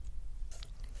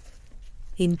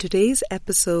In today's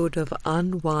episode of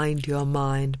Unwind Your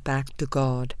Mind Back to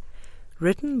God,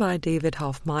 written by David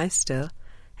Hoffmeister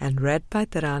and read by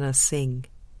Tarana Singh,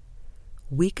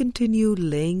 we continue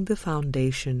laying the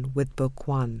foundation with Book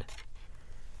 1.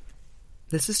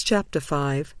 This is Chapter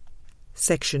 5,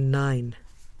 Section 9.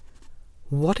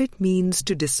 What it means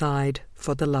to decide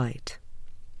for the light.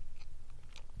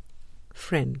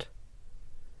 Friend,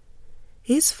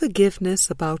 is forgiveness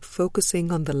about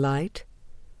focusing on the light,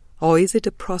 or is it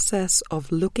a process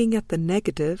of looking at the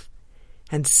negative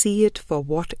and see it for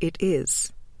what it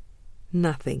is?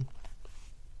 Nothing.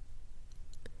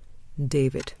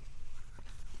 David,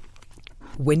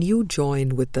 when you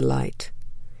join with the light,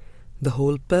 the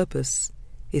whole purpose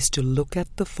is to look at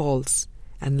the false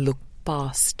and look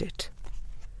past it.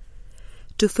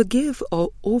 To forgive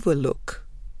or overlook,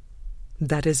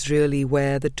 that is really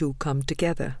where the two come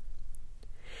together.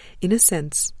 In a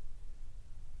sense,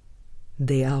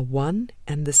 they are one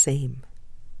and the same.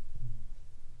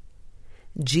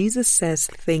 Jesus says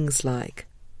things like,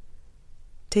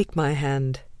 "Take my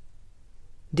hand.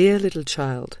 Dear little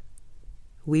child,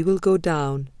 we will go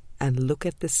down and look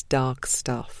at this dark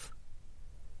stuff."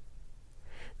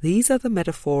 These are the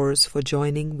metaphors for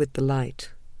joining with the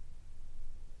light.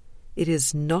 It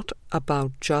is not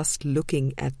about just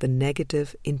looking at the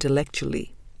negative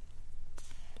intellectually.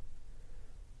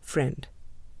 Friend,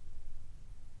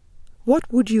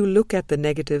 what would you look at the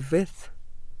negative with?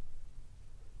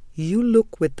 You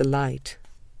look with the light.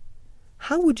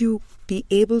 How would you be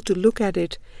able to look at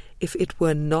it if it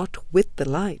were not with the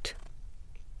light?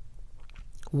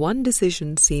 One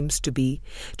decision seems to be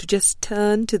to just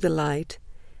turn to the light,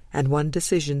 and one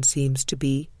decision seems to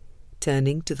be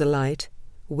turning to the light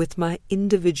with my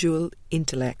individual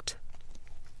intellect.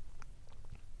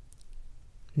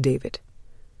 David,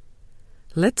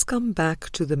 let's come back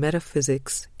to the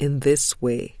metaphysics in this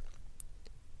way.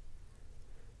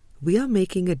 We are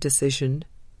making a decision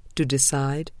to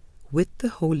decide with the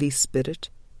Holy Spirit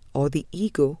or the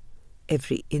ego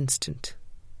every instant.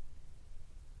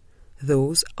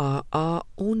 Those are our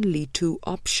only two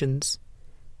options,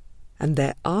 and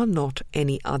there are not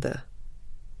any other.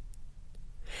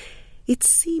 It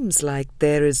seems like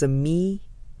there is a me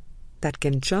that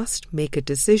can just make a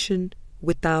decision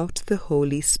without the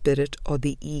Holy Spirit or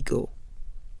the ego.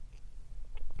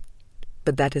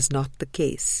 But that is not the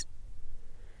case.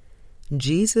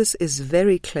 Jesus is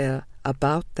very clear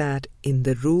about that in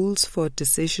the Rules for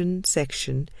Decision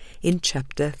section in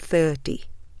Chapter 30.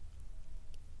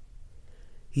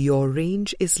 Your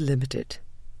range is limited.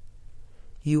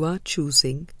 You are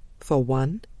choosing for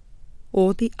one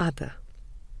or the other.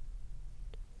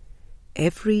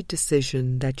 Every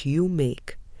decision that you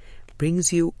make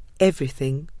brings you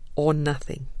everything or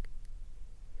nothing,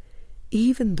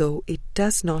 even though it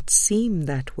does not seem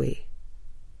that way.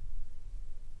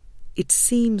 It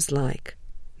seems like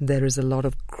there is a lot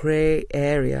of grey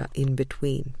area in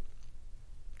between,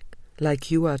 like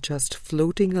you are just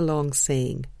floating along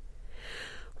saying,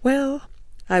 "Well,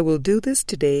 I will do this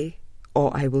today,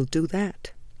 or I will do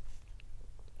that."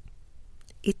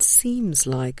 It seems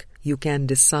like you can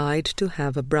decide to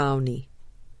have a brownie.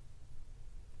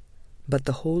 But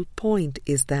the whole point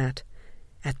is that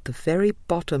at the very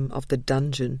bottom of the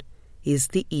dungeon is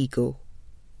the ego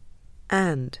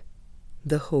and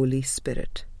the Holy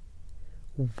Spirit,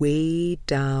 way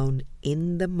down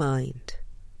in the mind.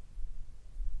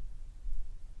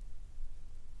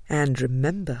 And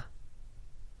remember,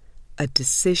 a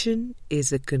decision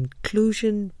is a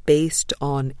conclusion based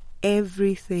on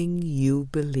everything you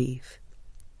believe.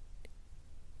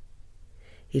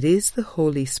 It is the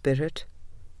Holy Spirit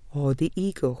or the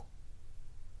ego.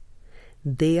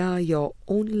 They are your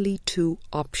only two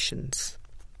options.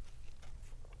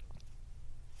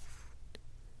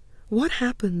 What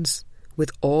happens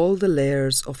with all the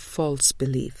layers of false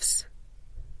beliefs?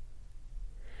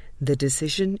 The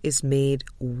decision is made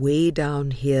way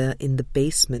down here in the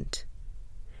basement,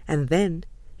 and then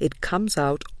it comes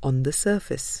out on the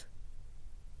surface.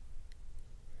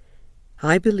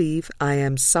 I believe I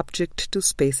am subject to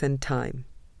space and time.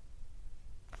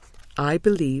 I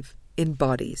believe in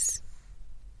bodies.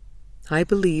 I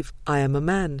believe I am a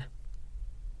man.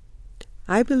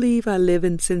 I believe I live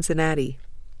in Cincinnati,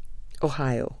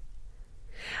 Ohio.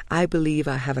 I believe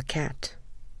I have a cat.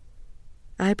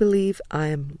 I believe I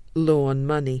am low on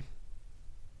money.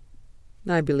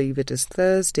 I believe it is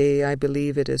Thursday. I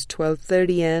believe it is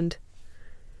 12:30 and...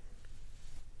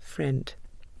 Friend,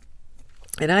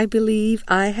 and I believe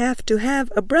I have to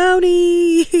have a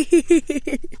brownie.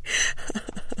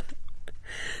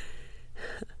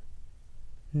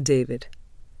 David,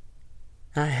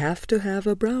 I have to have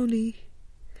a brownie.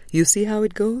 You see how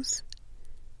it goes?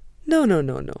 No.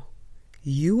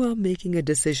 You are making a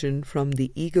decision from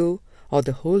the ego or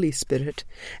the Holy Spirit,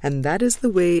 and that is the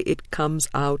way it comes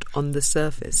out on the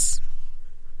surface.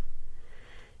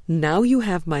 Now you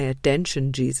have my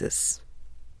attention, Jesus.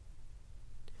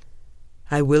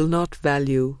 I will not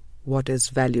value what is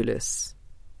valueless.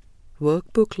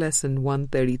 Workbook Lesson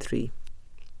 133.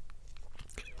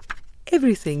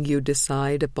 Everything you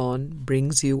decide upon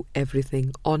brings you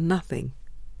everything or nothing.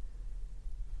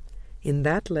 In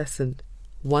that lesson,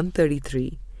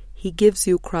 133, he gives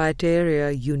you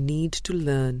criteria you need to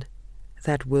learn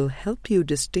that will help you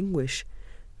distinguish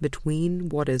between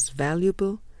what is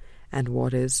valuable and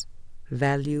what is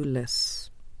valueless.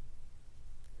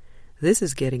 This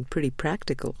is getting pretty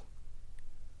practical.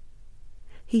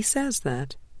 He says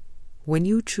that when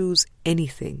you choose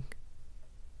anything,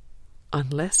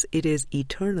 unless it is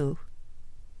eternal,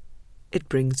 it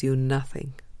brings you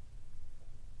nothing.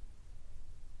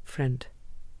 Friend,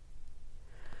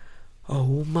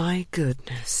 oh my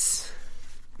goodness.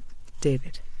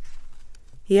 David.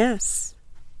 Yes.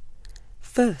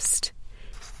 First,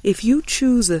 if you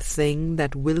choose a thing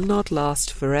that will not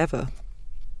last forever,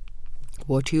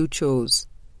 what you chose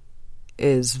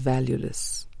is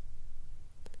valueless.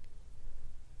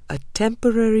 A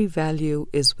temporary value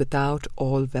is without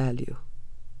all value.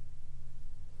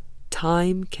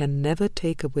 Time can never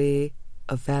take away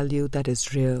a value that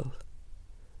is real.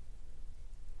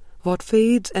 What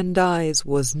fades and dies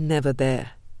was never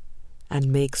there,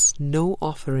 and makes no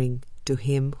offering to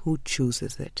him who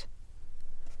chooses it.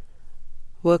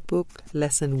 Workbook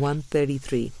Lesson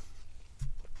 133.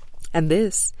 And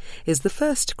this is the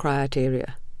first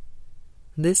criteria.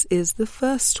 This is the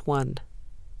first one.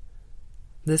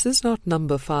 This is not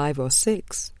number 5 or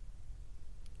 6.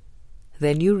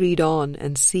 Then you read on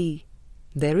and see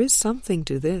there is something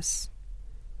to this.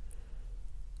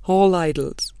 All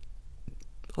idols,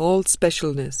 all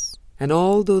specialness, and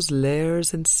all those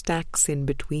layers and stacks in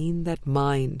between that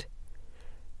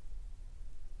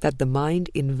the mind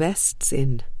invests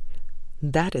in,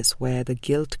 that is where the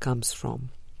guilt comes from.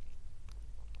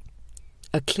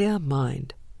 A clear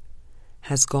mind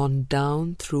has gone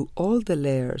down through all the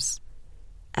layers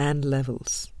and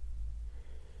levels.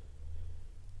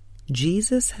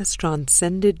 Jesus has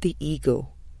transcended the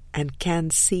ego and can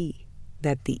see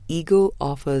that the ego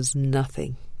offers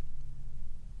nothing.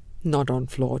 Not on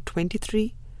floor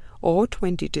 23 or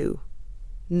 22,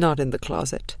 not in the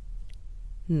closet.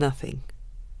 Nothing.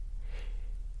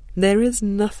 There is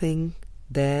nothing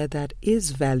there that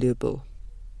is valuable.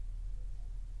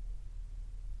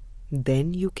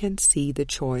 Then you can see the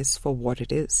choice for what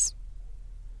it is.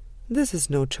 This is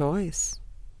no choice.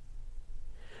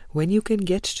 When you can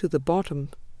get to the bottom,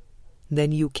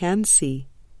 then you can see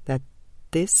that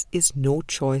this is no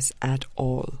choice at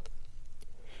all.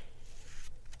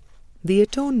 The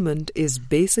atonement is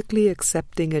basically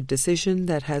accepting a decision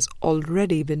that has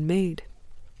already been made.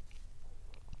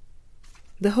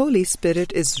 The Holy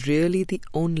Spirit is really the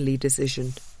only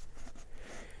decision.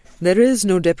 There is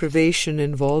no deprivation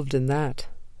involved in that.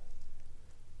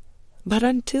 But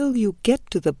until you get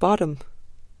to the bottom,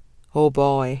 oh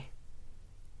boy,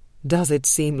 does it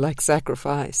seem like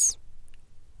sacrifice.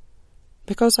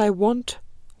 Because I want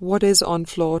what is on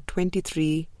floor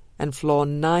 23 and floor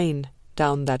 9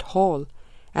 down that hall,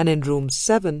 and in room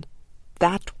 7,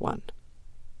 that one.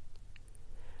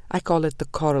 I call it the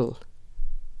coral.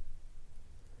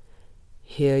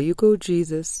 Here you go,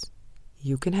 Jesus.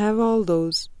 You can have all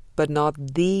those, but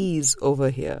not these over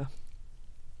here.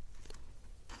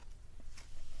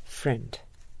 Friend.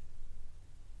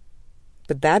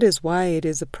 But that is why it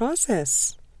is a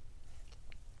process.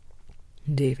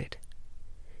 David,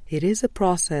 it is a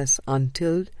process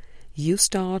until you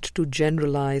start to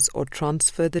generalize or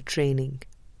transfer the training.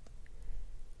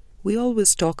 We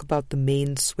always talk about the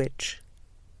main switch.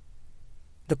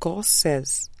 The Course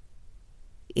says,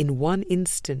 in one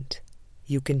instant,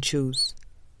 you can choose.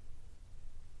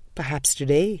 Perhaps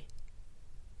today.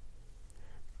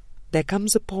 There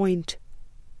comes a point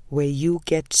where you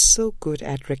get so good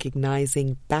at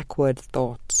recognizing backward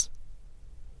thoughts.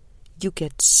 You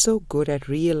get so good at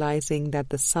realizing that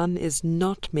the sun is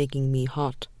not making me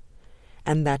hot,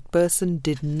 and that person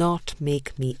did not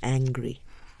make me angry.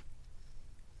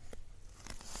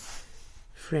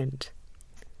 Friend,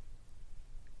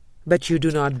 but you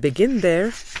do not begin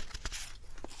there.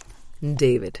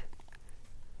 David,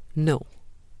 no,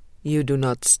 you do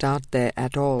not start there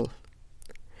at all.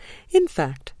 In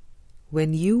fact,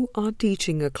 when you are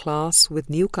teaching a class with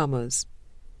newcomers,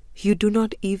 you do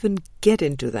not even get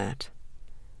into that,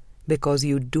 because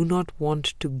you do not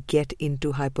want to get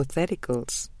into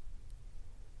hypotheticals.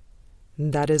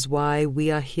 That is why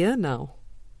we are here now.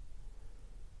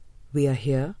 We are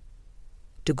here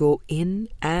to go in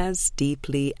as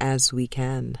deeply as we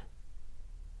can.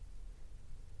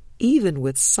 Even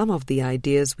with some of the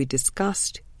ideas we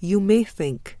discussed, you may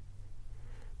think,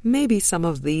 maybe some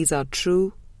of these are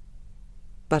true,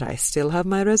 but I still have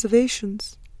my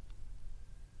reservations.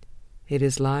 It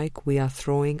is like we are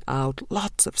throwing out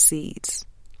lots of seeds.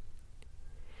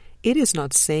 It is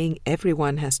not saying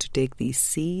everyone has to take these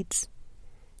seeds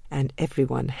and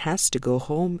everyone has to go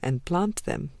home and plant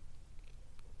them.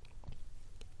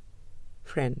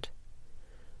 Friend,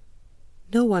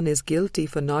 no one is guilty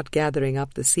for not gathering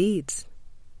up the seeds.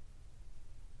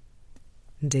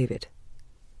 David,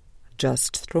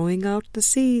 just throwing out the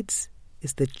seeds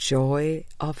is the joy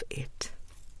of it.